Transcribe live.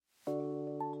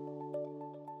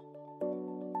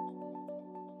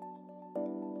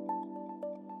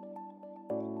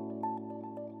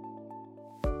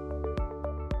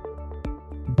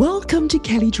Welcome to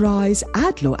Kelly Dry's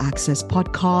Ad Law Access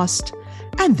podcast,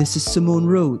 and this is Simone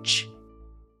Roach.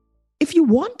 If you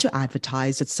want to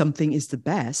advertise that something is the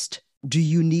best, do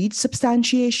you need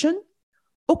substantiation?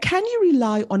 Or can you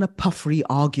rely on a puffery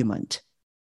argument?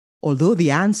 Although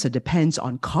the answer depends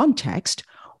on context,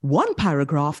 one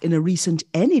paragraph in a recent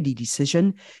NAD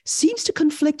decision seems to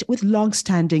conflict with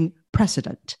long-standing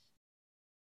precedent.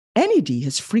 NAD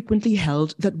has frequently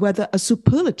held that whether a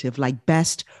superlative like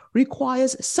best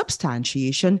requires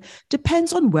substantiation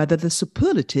depends on whether the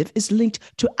superlative is linked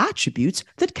to attributes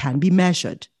that can be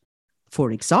measured.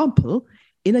 For example,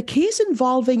 in a case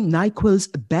involving NyQuil's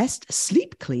best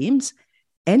sleep claims,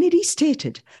 NAD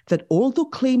stated that although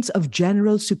claims of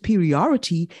general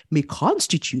superiority may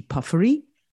constitute puffery,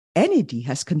 NAD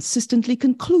has consistently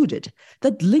concluded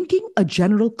that linking a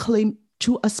general claim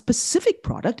to a specific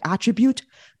product attribute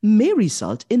may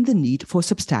result in the need for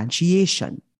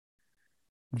substantiation.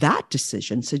 That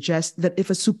decision suggests that if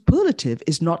a superlative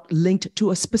is not linked to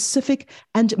a specific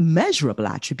and measurable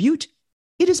attribute,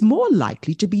 it is more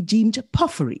likely to be deemed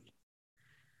puffery.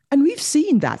 And we've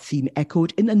seen that theme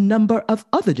echoed in a number of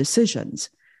other decisions,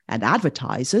 and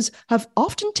advertisers have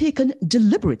often taken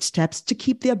deliberate steps to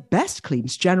keep their best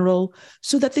claims general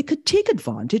so that they could take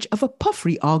advantage of a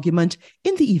puffery argument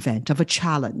in the event of a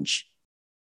challenge.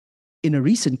 In a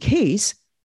recent case,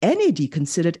 NAD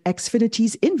considered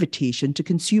Xfinity's invitation to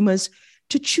consumers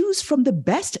to choose from the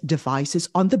best devices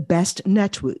on the best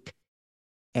network.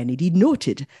 NAD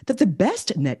noted that the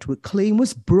best network claim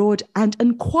was broad and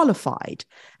unqualified,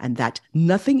 and that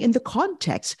nothing in the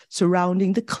context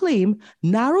surrounding the claim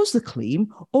narrows the claim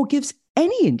or gives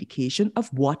any indication of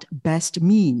what best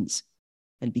means.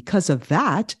 And because of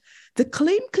that, the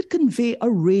claim could convey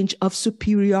a range of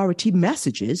superiority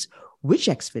messages which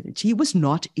Xfinity was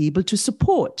not able to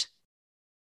support.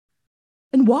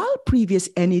 And while previous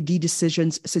NAD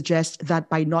decisions suggest that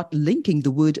by not linking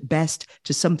the word best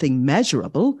to something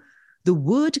measurable, the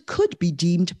word could be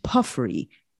deemed puffery,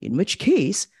 in which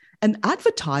case an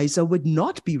advertiser would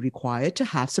not be required to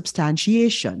have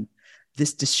substantiation.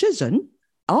 This decision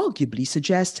arguably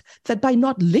suggests that by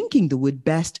not linking the word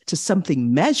best to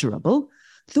something measurable,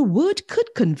 the word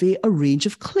could convey a range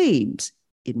of claims,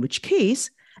 in which case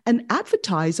an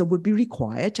advertiser would be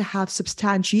required to have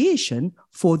substantiation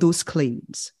for those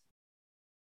claims.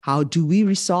 How do we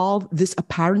resolve this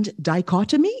apparent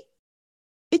dichotomy?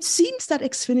 It seems that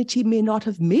Xfinity may not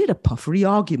have made a puffery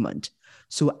argument,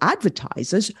 so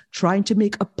advertisers trying to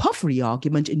make a puffery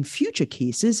argument in future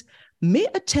cases may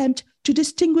attempt to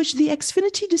distinguish the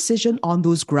Xfinity decision on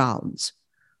those grounds.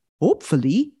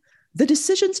 Hopefully, the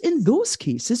decisions in those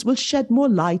cases will shed more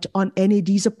light on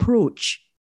NAD's approach.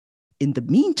 In the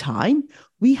meantime,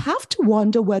 we have to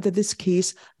wonder whether this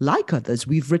case, like others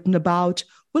we've written about,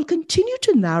 will continue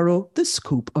to narrow the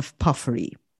scope of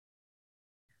puffery.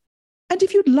 And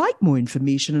if you'd like more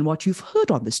information on what you've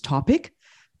heard on this topic,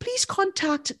 please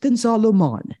contact Gonzalo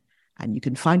Mon, and you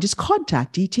can find his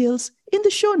contact details in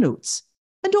the show notes.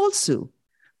 And also,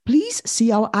 please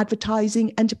see our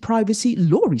Advertising and Privacy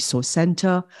Law Resource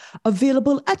Center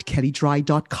available at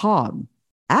kellydry.com.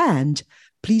 And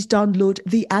please download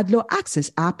the Ad Law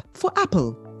Access app for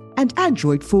Apple and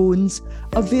Android phones,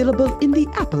 available in the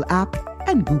Apple app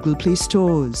and Google Play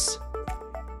stores.